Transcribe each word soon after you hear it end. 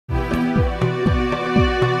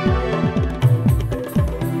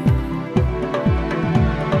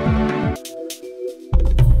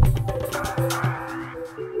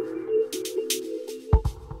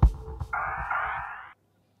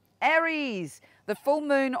the full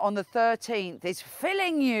moon on the 13th is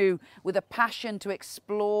filling you with a passion to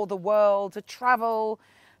explore the world, to travel,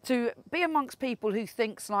 to be amongst people who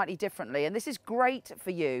think slightly differently. And this is great for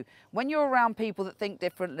you. When you're around people that think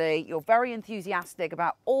differently, you're very enthusiastic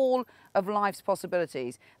about all of life's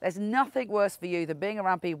possibilities. There's nothing worse for you than being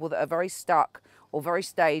around people that are very stuck or very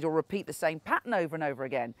staid or repeat the same pattern over and over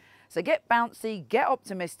again. So get bouncy, get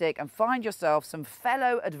optimistic, and find yourself some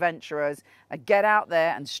fellow adventurers and get out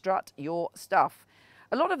there and strut your stuff.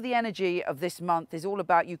 A lot of the energy of this month is all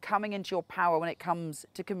about you coming into your power when it comes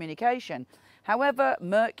to communication. However,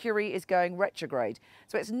 Mercury is going retrograde.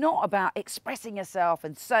 So it's not about expressing yourself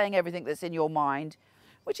and saying everything that's in your mind,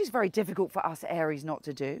 which is very difficult for us Aries not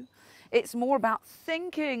to do. It's more about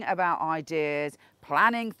thinking about ideas,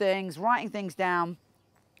 planning things, writing things down,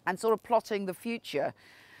 and sort of plotting the future.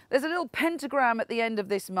 There's a little pentagram at the end of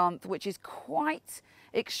this month, which is quite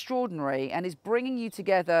extraordinary and is bringing you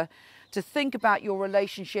together to think about your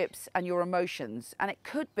relationships and your emotions. And it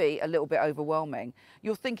could be a little bit overwhelming.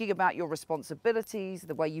 You're thinking about your responsibilities,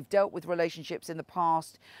 the way you've dealt with relationships in the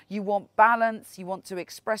past. You want balance, you want to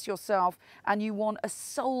express yourself, and you want a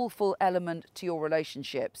soulful element to your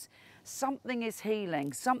relationships. Something is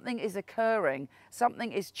healing, something is occurring,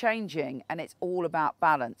 something is changing, and it's all about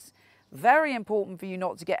balance. Very important for you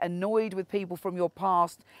not to get annoyed with people from your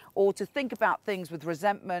past or to think about things with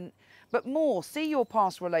resentment, but more see your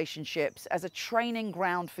past relationships as a training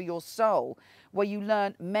ground for your soul where you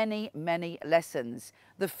learn many, many lessons.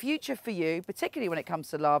 The future for you, particularly when it comes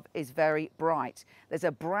to love, is very bright. There's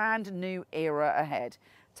a brand new era ahead.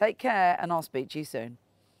 Take care, and I'll speak to you soon.